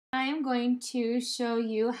I am going to show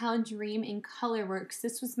you how Dream in Color works.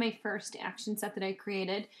 This was my first action set that I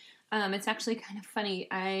created. It's actually kind of funny.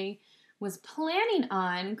 I was planning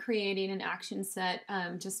on creating an action set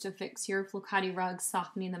just to fix your Flocati rugs,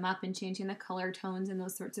 softening them up and changing the color tones and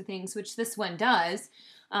those sorts of things, which this one does,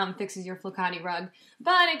 fixes your Flocati rug.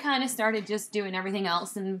 But I kind of started just doing everything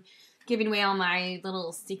else and giving away all my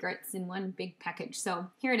little secrets in one big package. So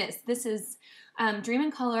here it is. This is Dream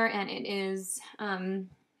in Color, and it is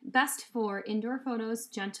best for indoor photos,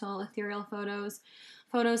 gentle, ethereal photos,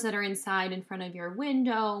 photos that are inside in front of your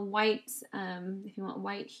window, whites, if you want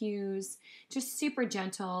white hues, just super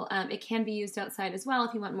gentle. It can be used outside as well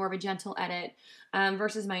if you want more of a gentle edit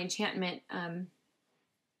versus my enchantment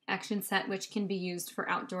action set, which can be used for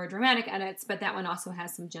outdoor dramatic edits, but that one also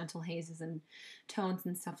has some gentle hazes and tones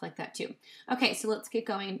and stuff like that too. Okay, so let's get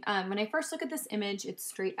going. When I first look at this image, it's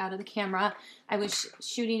straight out of the camera. I was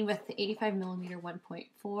shooting with the 85mm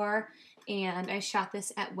 1.4, and I shot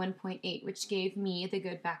this at 1.8, which gave me the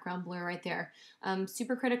good background blur right there.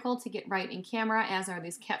 Super critical to get right in camera, as are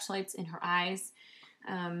these catch lights in her eyes.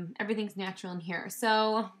 Everything's natural in here.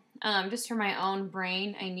 So just for my own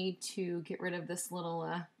brain, I need to get rid of this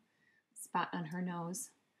little spot on her nose.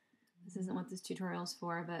 This isn't what this tutorial is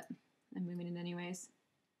for, but I'm moving it anyways.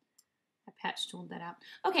 I patch tooled that out.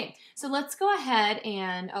 Okay, so let's go ahead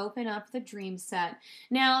and open up the Dream set.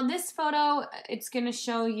 Now this photo, it's going to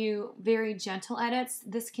show you very gentle edits.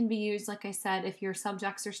 This can be used, like I said, if your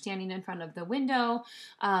subjects are standing in front of the window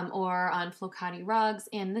or on Flocati rugs.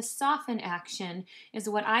 And this soften action is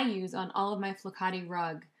what I use on all of my Flocati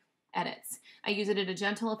rug edits. I use it at a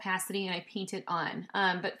gentle opacity and I paint it on.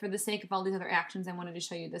 But for the sake of all these other actions, I wanted to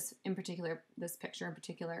show you this in particular, this picture in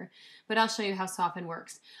particular. But I'll show you how soften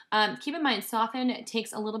works. Keep in mind, soften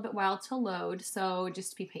takes a little bit while to load, so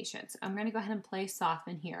just be patient. I'm going to go ahead and play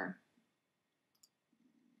soften here.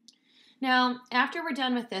 Now, after we're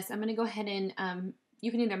done with this, I'm going to go ahead and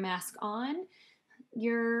you can either mask on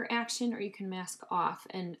your action or you can mask off,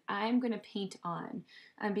 and I'm going to paint on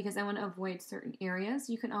because I want to avoid certain areas.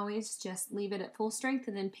 You can always just leave it at full strength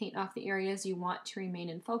and then paint off the areas you want to remain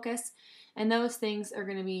in focus, and those things are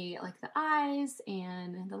going to be like the eyes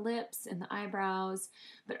and the lips and the eyebrows,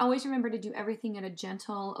 but always remember to do everything at a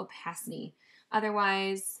gentle opacity,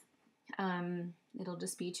 otherwise it'll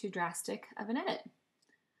just be too drastic of an edit.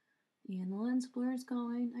 And the lens blur is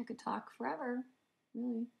going. I could talk forever,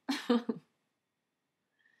 really.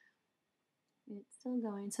 It's still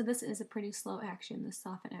going. So this is a pretty slow action, this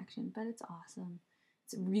soften action, but it's awesome.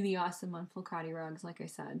 It's really awesome on Flocati rugs, like I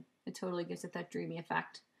said. It totally gives it that dreamy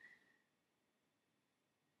effect.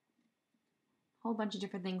 Whole bunch of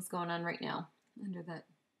different things going on right now under that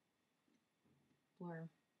blur.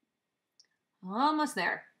 Almost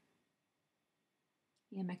there.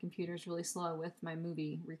 Yeah, my computer's really slow with my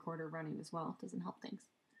movie recorder running as well. It doesn't help things.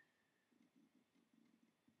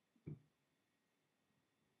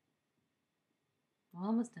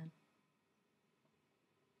 Almost done.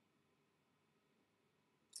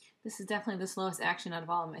 This is definitely the slowest action out of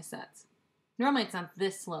all of my sets. Normally it's not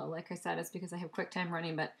this slow. Like I said, it's because I have QuickTime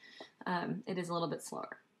running, but it is a little bit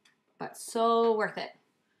slower. But so worth it.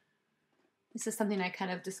 This is something I kind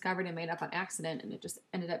of discovered and made up on accident, and it just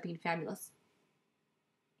ended up being fabulous.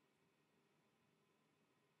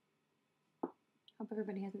 Hope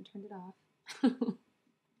everybody hasn't turned it off.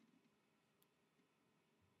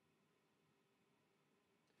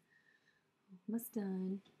 Almost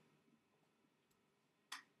done.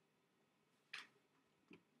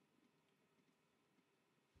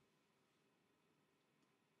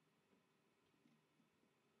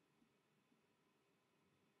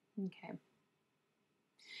 Okay.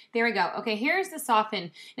 There we go. Okay, here's the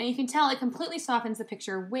soften. Now you can tell it completely softens the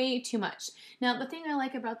picture way too much. Now the thing I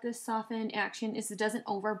like about this soften action is it doesn't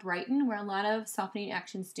over brighten where a lot of softening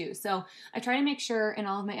actions do. So I try to make sure in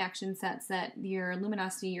all of my action sets that your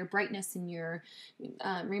luminosity, your brightness, and your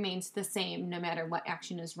remains the same no matter what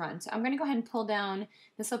action is run. So I'm going to go ahead and pull down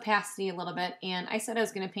this opacity a little bit, and I said I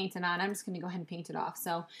was going to paint it on. I'm just going to go ahead and paint it off.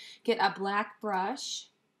 So get a black brush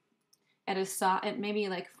at maybe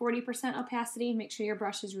like 40% opacity. Make sure your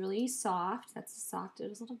brush is really soft. That's as soft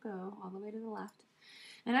as it'll go, all the way to the left.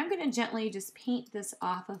 And I'm going to gently just paint this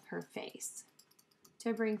off of her face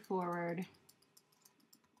to bring forward.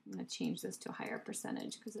 I'm going to change this to a higher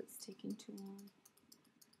percentage because it's taking too long.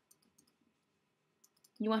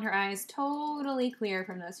 You want her eyes totally clear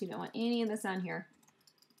from this. You don't want any of this on here.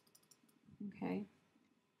 Okay.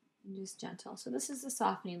 and just gentle. So this is the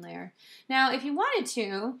softening layer. Now, if you wanted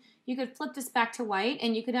to, you could flip this back to white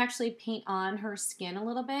and you could actually paint on her skin a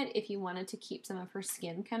little bit if you wanted to keep some of her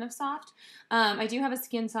skin kind of soft. I do have a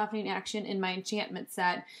skin softening action in my enchantment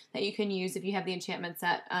set that you can use if you have the enchantment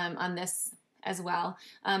set on this as well.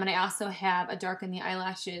 And I also have a darken the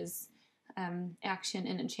eyelashes action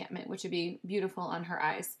in enchantment, which would be beautiful on her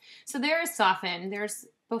eyes. So there is soften. There's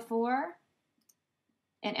before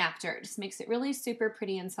and after. It just makes it really super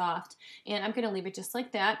pretty and soft. And I'm going to leave it just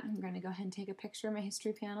like that. I'm going to go ahead and take a picture of my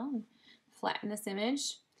history panel and flatten this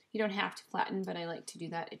image. You don't have to flatten, but I like to do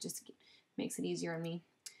that. It just makes it easier on me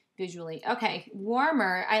visually. Okay,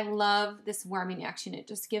 warmer. I love this warming action. It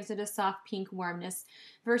just gives it a soft pink warmness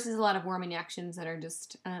versus a lot of warming actions that are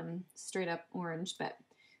just straight up orange. But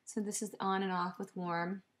so this is on and off with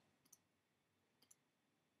warm.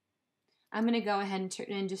 I'm going to go ahead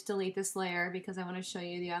and just delete this layer because I want to show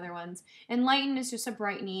you the other ones. And lighten is just a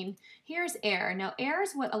brightening. Here's air. Now air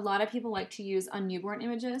is what a lot of people like to use on newborn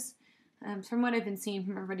images. From what I've been seeing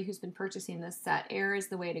from everybody who's been purchasing this set, air is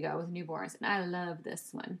the way to go with newborns, and I love this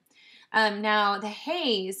one. Now the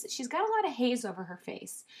haze, she's got a lot of haze over her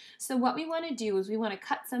face. So what we want to do is we want to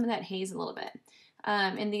cut some of that haze a little bit.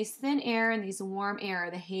 And these thin air and these warm air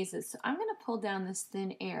are the hazes. So I'm going to pull down this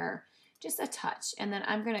thin air just a touch, and then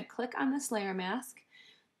I'm going to click on this layer mask,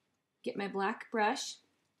 get my black brush,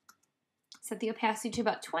 set the opacity to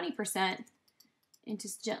about 20%, and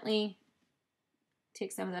just gently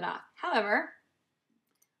take some of that off. However,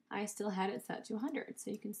 I still had it set to 100,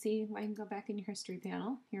 so you can see I can go back in your history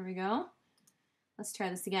panel. Here we go. Let's try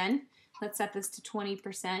this again. Let's set this to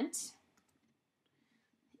 20%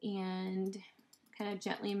 and kind of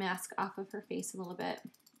gently mask off of her face a little bit.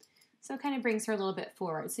 So it kind of brings her a little bit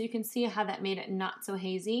forward. So you can see how that made it not so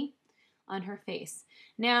hazy on her face.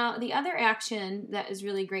 Now, the other action that is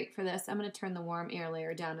really great for this, I'm going to turn the warm air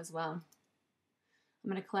layer down as well. I'm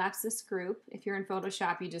going to collapse this group. If you're in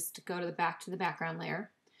Photoshop, you just go to the background layer.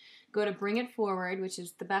 Go to bring it forward, which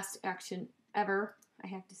is the best action ever, I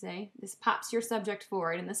have to say. This pops your subject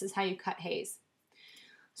forward, and this is how you cut haze.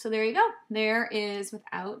 So there you go. There is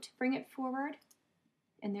without bring it forward.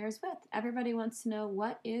 And there's with. Everybody wants to know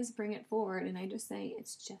what is bring it forward, and I just say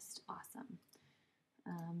it's just awesome.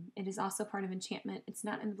 It is also part of enchantment. It's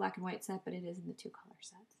not in the black and white set, but it is in the 2 color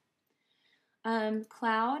sets.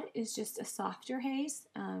 Cloud is just a softer haze.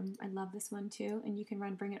 I love this one too, and you can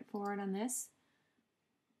run bring it forward on this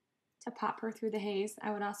to pop her through the haze.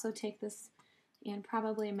 I would also take this and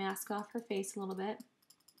probably mask off her face a little bit.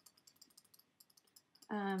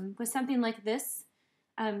 With something like this,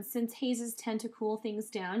 since hazes tend to cool things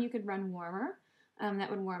down, you could run warmer. That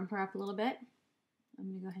would warm her up a little bit. I'm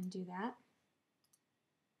going to go ahead and do that.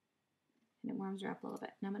 And it warms her up a little bit.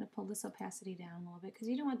 Now I'm going to pull this opacity down a little bit because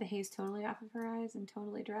you don't want the haze totally off of her eyes and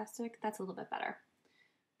totally drastic. That's a little bit better.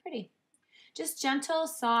 Pretty. Just gentle,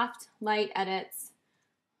 soft, light edits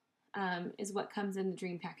is what comes in the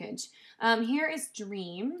Dream package. Here is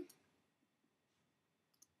Dream.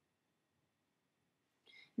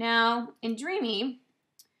 Now, in Dreamy,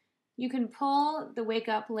 you can pull the Wake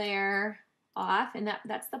Up layer off, and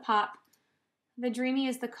that's the pop. The Dreamy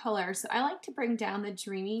is the color, so I like to bring down the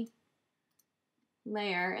Dreamy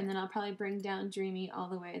layer, and then I'll probably bring down Dreamy all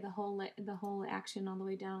the way, the whole action all the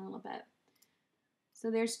way down a little bit. So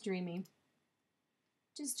there's Dreamy.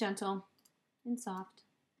 Just gentle and soft,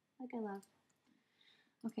 like I love.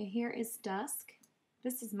 Okay, here is Dusk.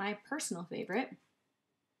 This is my personal favorite.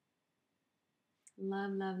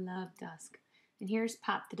 Love, love, love Dusk. And here's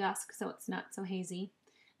Pop the Dusk, so it's not so hazy.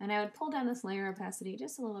 And I would pull down this layer opacity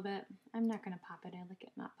just a little bit. I'm not going to pop it. I like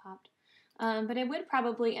it not popped. But I would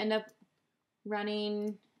probably end up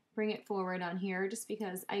running Bring It Forward on here just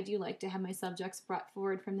because I do like to have my subjects brought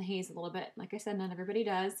forward from the haze a little bit. Like I said, not everybody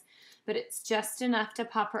does. But it's just enough to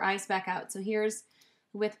pop her eyes back out. So here's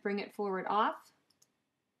with Bring It Forward off.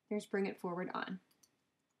 Here's Bring It Forward on.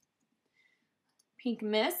 Pink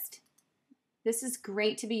Mist. This is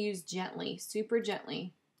great to be used gently, super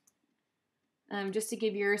gently, just to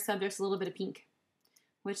give your subjects a little bit of pink,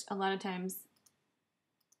 which a lot of times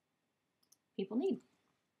people need.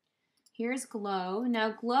 Here's Glow.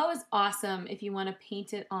 Now, Glow is awesome if you want to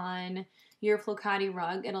paint it on your Flocati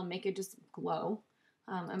rug. It'll make it just glow.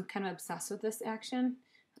 I'm kind of obsessed with this action.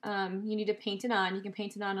 You need to paint it on. You can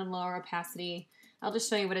paint it on a lower opacity. I'll just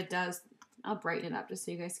show you what it does. I'll brighten it up just so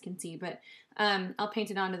you guys can see, but I'll paint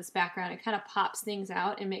it onto this background. It kind of pops things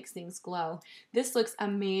out and makes things glow. This looks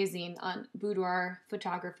amazing on boudoir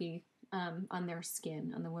photography on their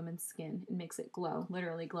skin, on the woman's skin. It makes it glow,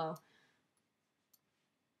 literally glow.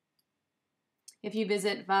 If you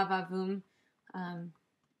visit Va Va Voom from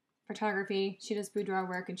Photography. She does boudoir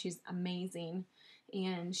work and she's amazing.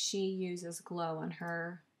 And she uses glow on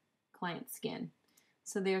her client's skin.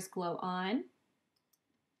 So there's glow on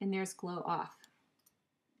and there's glow off.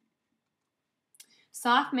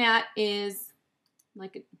 Soft matte is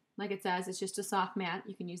like it says, it's just a soft matte.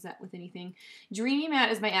 You can use that with anything. Dreamy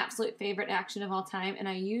matte is my absolute favorite action of all time, and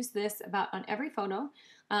I use this about on every photo.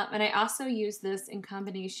 And I also use this in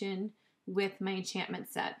combination with my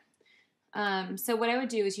enchantment set. So what I would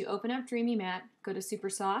do is you open up Dreamy Matte, go to Super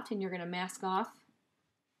Soft, and you're going to mask off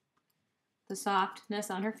the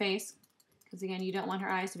softness on her face, because again, you don't want her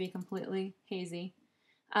eyes to be completely hazy.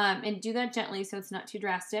 And do that gently so it's not too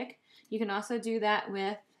drastic. You can also do that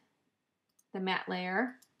with the matte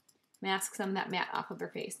layer. Mask some of that matte off of her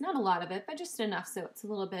face. Not a lot of it, but just enough so it's a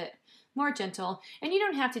little bit more gentle. And you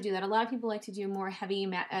don't have to do that. A lot of people like to do more heavy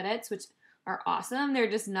matte edits, which are awesome. They're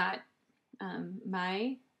just not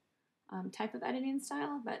my type of editing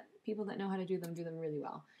style, but people that know how to do them really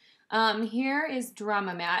well. Here is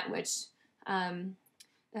Drama Matte, which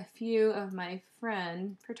a few of my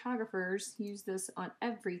friend photographers use this on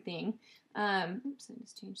everything. Oops, I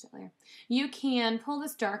just changed that layer. You can pull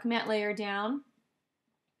this dark matte layer down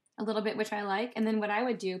a little bit, which I like. And then what I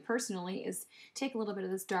would do personally is take a little bit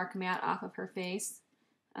of this dark matte off of her face.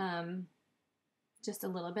 Just a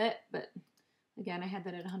little bit, but again, I had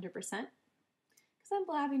that at 100% because I'm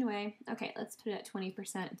blabbing away. Okay, let's put it at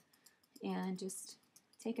 20% and just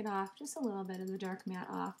take it off, just a little bit of the dark matte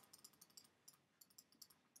off.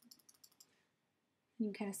 You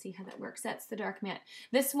can kind of see how that works. That's the dark matte.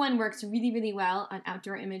 This one works really well on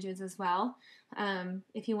outdoor images as well.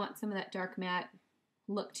 If you want some of that dark matte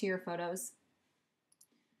look to your photos.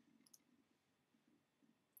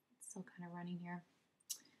 It's still kind of running here.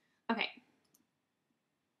 Okay.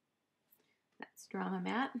 That's Drama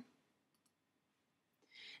Matte.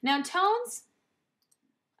 Now tones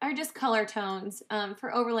are just color tones.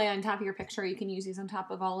 For overlay on top of your picture, you can use these on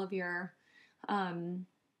top of all of your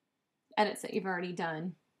edits that you've already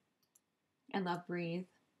done. I love Breathe.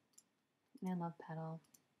 And I love Petal.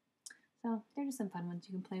 So they're just some fun ones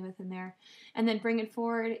you can play with in there. And then Bring It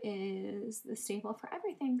Forward is the staple for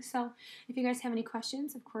everything. So if you guys have any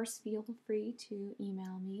questions, of course, feel free to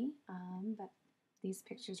email me. But these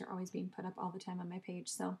pictures are always being put up all the time on my page.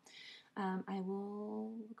 So I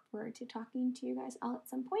will look forward to talking to you guys all at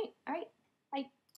some point. All right, bye.